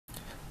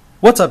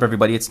What's up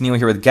everybody, it's Neil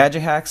here with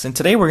Gadget Hacks, and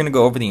today we're going to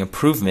go over the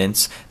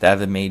improvements that have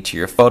been made to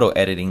your photo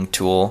editing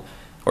tool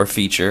or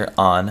feature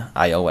on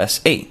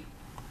iOS 8.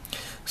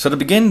 So to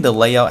begin, the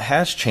layout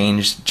has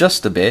changed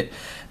just a bit.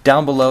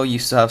 Down below you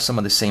still have some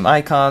of the same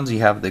icons. You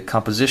have the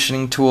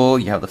compositioning tool,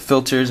 you have the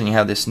filters, and you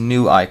have this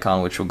new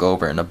icon which we'll go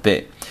over in a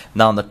bit.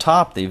 Now on the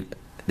top they've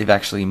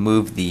actually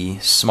moved the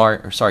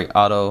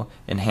auto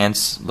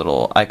enhance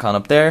little icon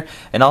up there,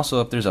 and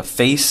also if there's a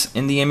face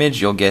in the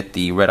image you'll get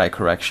the red eye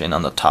correction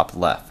on the top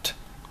left.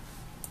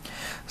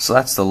 So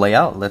that's the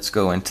layout. Let's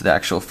go into the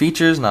actual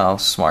features. Now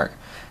smarter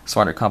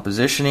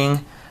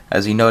compositioning.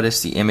 As you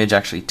notice, the image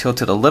actually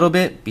tilted a little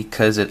bit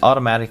because it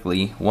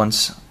automatically,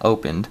 once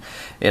opened,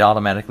 it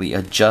automatically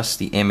adjusts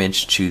the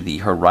image to the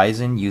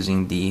horizon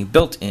using the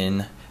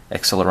built-in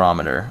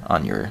accelerometer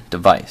on your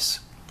device.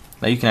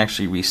 Now you can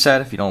actually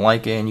reset if you don't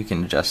like it, and you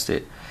can adjust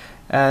it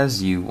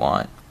as you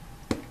want.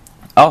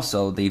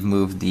 Also, they've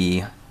moved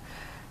the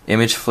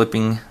image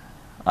flipping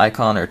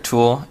icon or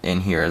tool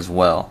in here as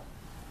well.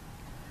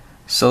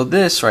 So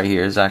this right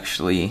here is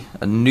actually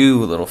a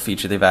new little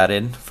feature they've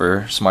added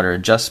for smarter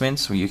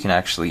adjustments, where you can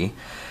actually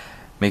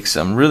make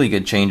some really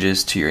good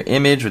changes to your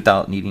image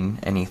without needing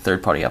any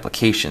third-party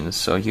applications.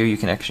 So here you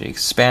can actually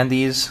expand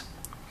these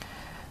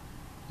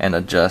and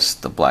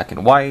adjust the black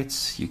and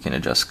whites. You can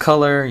adjust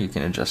color, you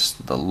can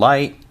adjust the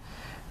light,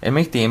 and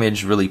make the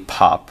image really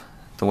pop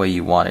the way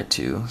you want it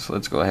to. So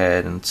let's go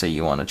ahead and say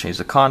you want to change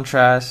the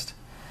contrast.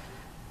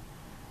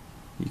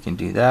 You can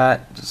do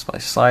that just by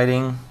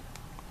sliding.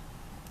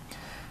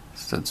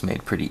 So it's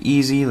made pretty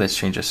easy. Let's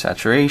change the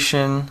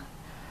saturation.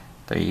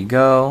 There you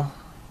go.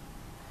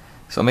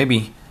 So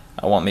maybe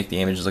I won't make the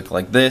image look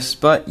like this,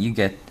 but you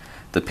get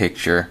the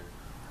picture.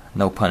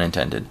 No pun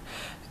intended.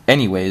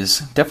 Anyways,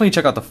 definitely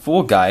check out the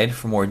full guide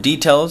for more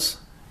details.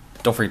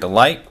 Don't forget to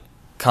like,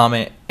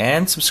 comment,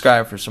 and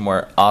subscribe for some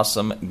more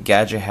awesome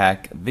gadget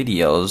hack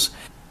videos.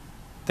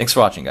 Thanks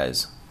for watching,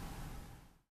 guys.